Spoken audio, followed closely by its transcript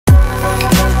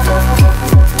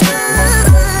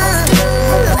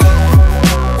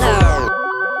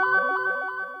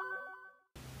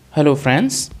Hello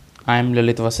friends, I am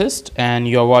Lalit Vasist and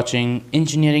you are watching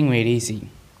Engineering Made Easy.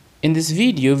 In this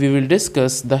video we will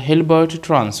discuss the Hilbert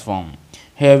transform.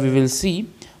 Here we will see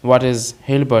what is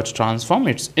Hilbert transform,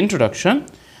 its introduction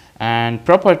and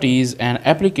properties and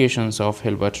applications of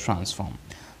Hilbert transform.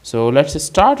 So let's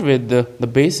start with the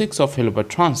basics of Hilbert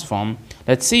transform.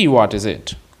 Let's see what is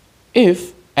it.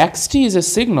 If xt is a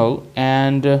signal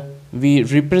and we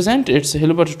represent its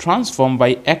Hilbert transform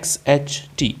by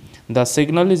xht. The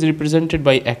signal is represented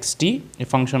by xt, a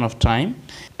function of time,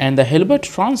 and the Hilbert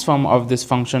transform of this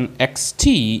function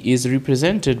xt is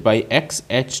represented by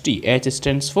xht. H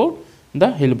stands for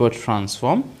the Hilbert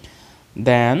transform.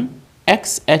 Then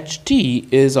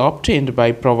xht is obtained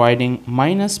by providing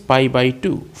minus pi by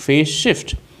 2 phase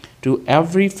shift to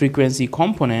every frequency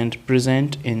component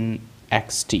present in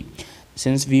xt.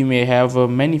 Since we may have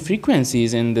many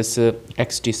frequencies in this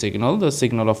xt signal, the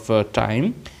signal of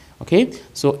time. Okay,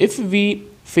 so if we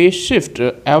phase shift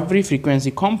every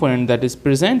frequency component that is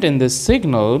present in this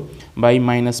signal by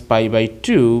minus pi by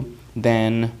 2,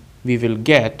 then we will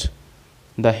get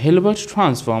the Hilbert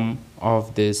transform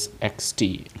of this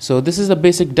xt. So this is the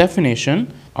basic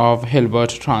definition of Hilbert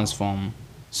transform.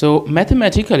 So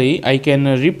mathematically I can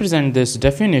represent this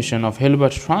definition of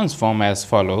Hilbert transform as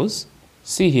follows.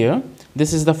 See here,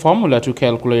 this is the formula to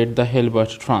calculate the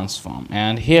Hilbert transform,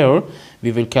 and here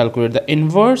we will calculate the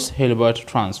inverse Hilbert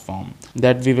transform,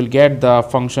 that we will get the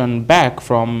function back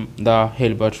from the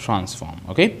Hilbert transform.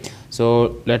 Okay,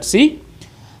 so let's see.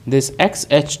 This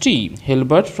xht,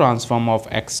 Hilbert transform of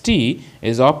xt,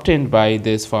 is obtained by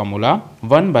this formula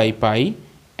 1 by pi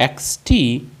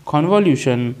xt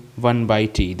convolution 1 by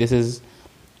t. This is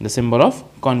the symbol of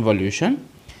convolution,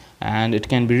 and it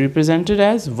can be represented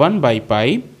as 1 by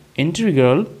pi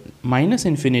integral minus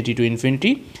infinity to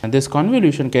infinity, and this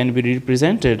convolution can be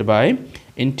represented by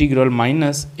integral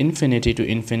minus infinity to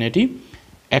infinity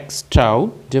x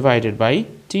tau divided by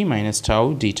t minus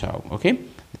tau d tau. Okay,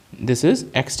 this is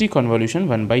xt convolution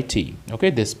 1 by t. Okay,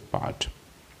 this part.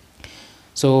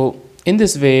 So in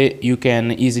this way you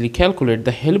can easily calculate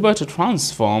the Hilbert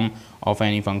transform of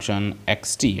any function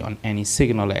xt on any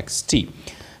signal xt.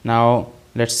 Now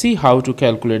let's see how to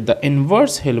calculate the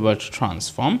inverse Hilbert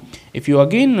transform. If you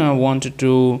again wanted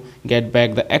to get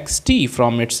back the xt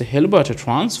from its Hilbert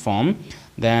transform,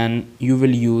 then you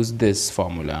will use this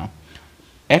formula.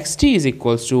 Xt is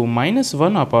equals to minus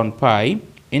 1 upon pi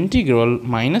integral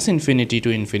minus infinity to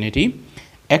infinity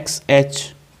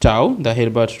xh tau, the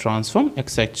Hilbert transform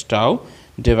xh tau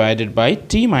divided by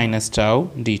t minus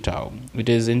tau d tau. It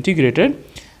is integrated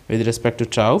with respect to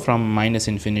tau from minus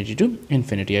infinity to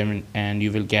infinity, and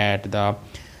you will get the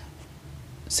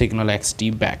signal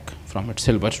xt back from its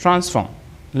Hilbert transform.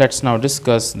 Let's now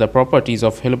discuss the properties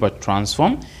of Hilbert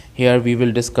transform. Here we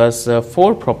will discuss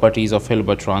 4 properties of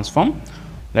Hilbert transform.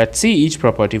 Let's see each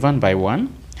property one by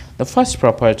one. The first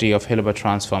property of Hilbert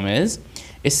transform is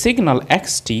a signal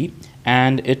xt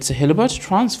and its Hilbert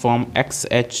transform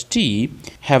xht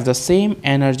have the same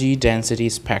energy density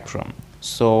spectrum.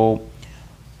 So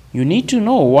you need to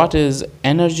know what is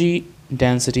energy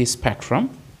density spectrum.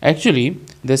 Actually,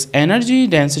 this energy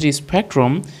density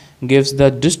spectrum gives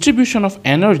the distribution of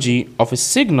energy of a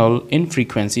signal in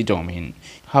frequency domain.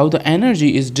 How the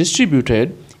energy is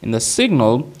distributed in the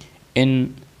signal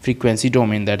in frequency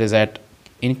domain, that is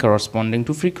in corresponding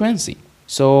to frequency.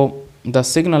 So the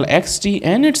signal xt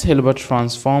and its Hilbert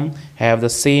transform have the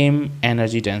same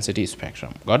energy density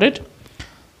spectrum. Got it?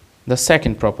 The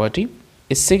second property,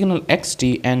 a signal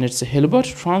xt and its Hilbert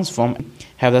transform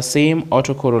have the same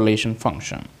autocorrelation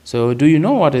function. So do you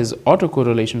know what is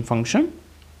autocorrelation function?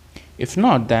 If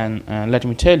not, then let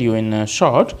me tell you in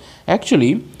short.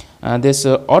 Actually, this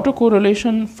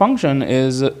autocorrelation function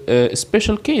is a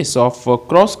special case of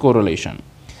cross correlation.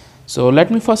 So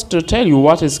let me first tell you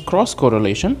what is cross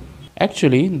correlation.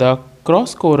 Actually, the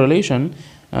cross correlation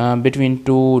between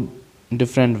two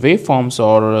different waveforms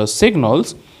or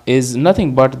signals is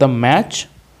nothing but the match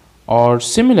or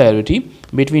similarity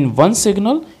between one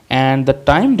signal and the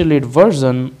time delayed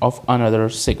version of another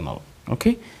signal.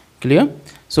 Okay, clear?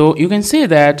 So you can say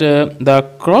that the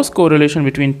cross correlation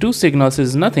between two signals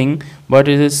is nothing but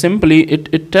it is simply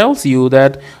it tells you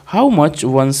that how much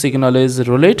one signal is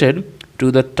related to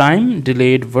the time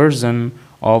delayed version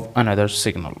of another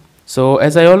signal. So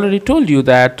as I already told you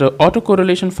that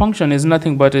autocorrelation function is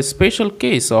nothing but a special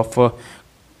case of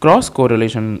cross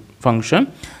correlation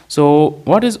function. So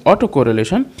what is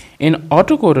autocorrelation? In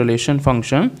autocorrelation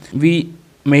function we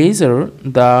measure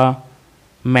the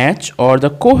match or the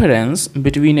coherence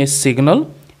between a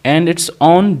signal and its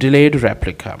own delayed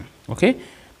replica. Okay,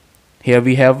 Here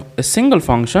we have a single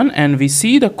function, and we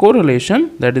see the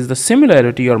correlation, that is the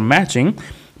similarity or matching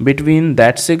between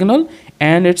that signal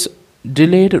and its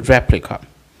delayed replica.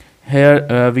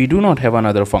 Here we do not have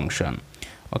another function.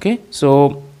 Okay,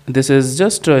 so this is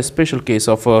just a special case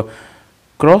of a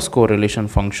cross correlation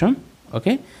function.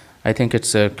 Okay, I think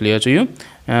it's clear to you.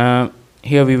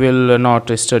 Here we will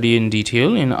not study in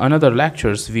detail. In another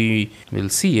lectures we will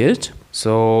see it.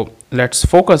 So let's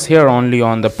focus here only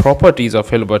on the properties of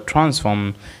Hilbert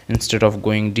transform instead of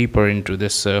going deeper into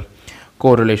this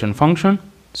correlation function.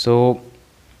 So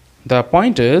the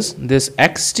point is, this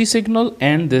xt signal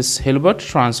and this Hilbert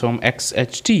transform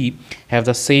xht have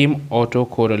the same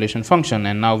autocorrelation function,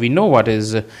 and now we know what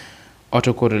is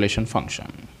autocorrelation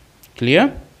function.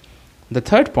 Clear? The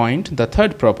third point, the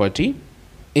third property,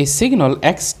 a signal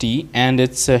xt and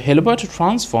its Hilbert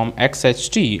transform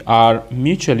xht are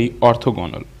mutually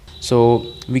orthogonal. So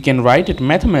we can write it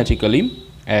mathematically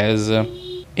as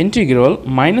integral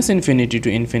minus infinity to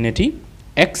infinity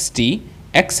xt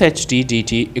xht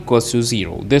dt equals to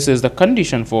 0. This is the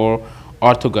condition for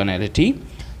orthogonality.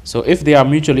 So if they are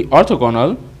mutually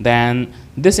orthogonal, then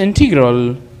this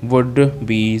integral would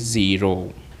be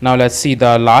 0. Now let's see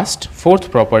the last, fourth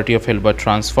property of Hilbert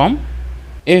transform.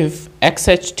 If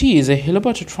xht is a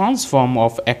Hilbert transform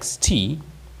of xt,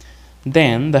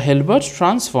 then the Hilbert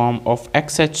transform of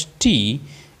xht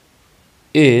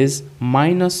is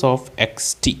minus of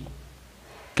xt.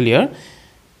 Clear?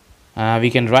 We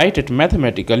can write it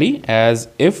mathematically as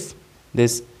if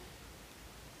this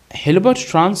Hilbert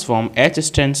transform, H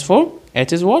stands for,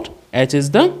 H is what? H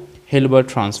is the Hilbert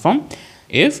transform.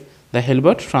 If the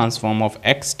Hilbert transform of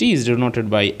xt is denoted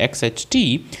by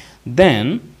xht,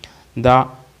 then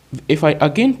if I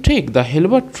again take the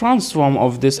Hilbert transform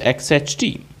of this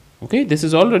xht, okay, this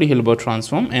is already Hilbert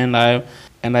transform, and I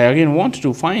again want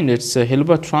to find its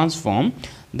Hilbert transform,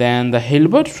 then the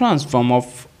Hilbert transform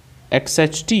of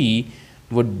xht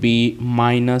would be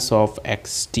minus of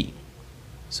xt.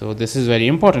 So this is very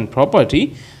important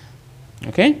property,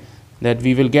 okay, that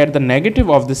we will get the negative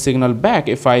of the signal back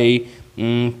if I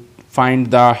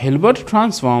find the Hilbert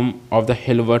transform of the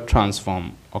Hilbert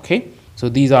transform. Okay, so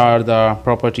these are the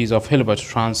properties of Hilbert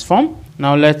transform.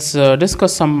 Now let's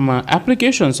discuss some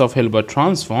applications of Hilbert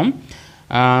transform.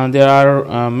 There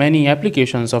are many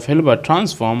applications of Hilbert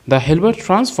transform. The Hilbert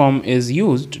transform is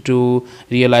used to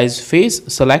realize phase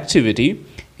selectivity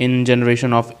in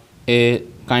generation of a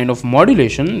kind of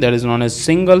modulation that is known as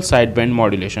single sideband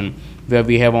modulation, where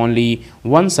we have only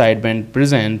one sideband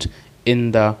present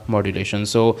in the modulation.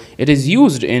 So it is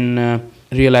used in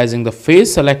realizing the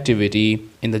phase selectivity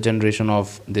in the generation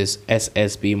of this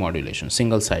SSB modulation,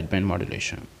 single sideband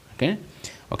modulation.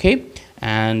 Okay,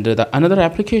 and another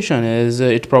application is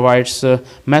it provides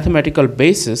mathematical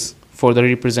basis for the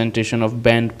representation of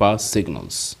band pass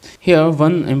signals. Here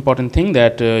one important thing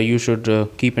that you should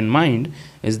keep in mind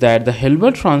is that the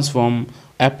Hilbert transform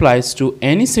applies to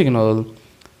any signal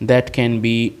that can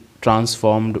be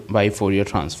transformed by Fourier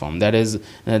transform, that is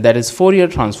Fourier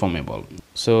transformable.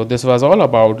 So this was all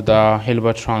about the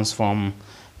Hilbert transform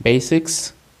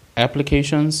basics,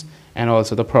 applications, and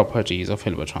also the properties of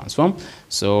Hilbert transform.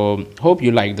 So hope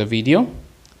you liked the video.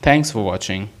 Thanks for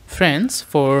watching. Friends,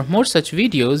 for more such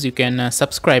videos you can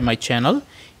subscribe my channel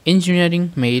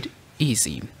Engineering Made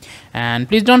Easy, and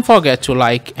please don't forget to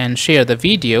like and share the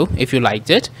video if you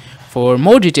liked it. For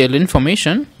more detailed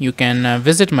information you can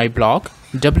visit my blog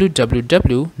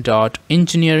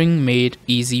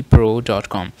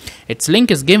www.engineeringmadeeasypro.com. Its link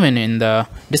is given in the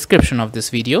description of this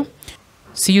video.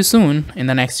 See you soon in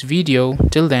the next video.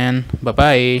 Till then, bye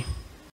bye.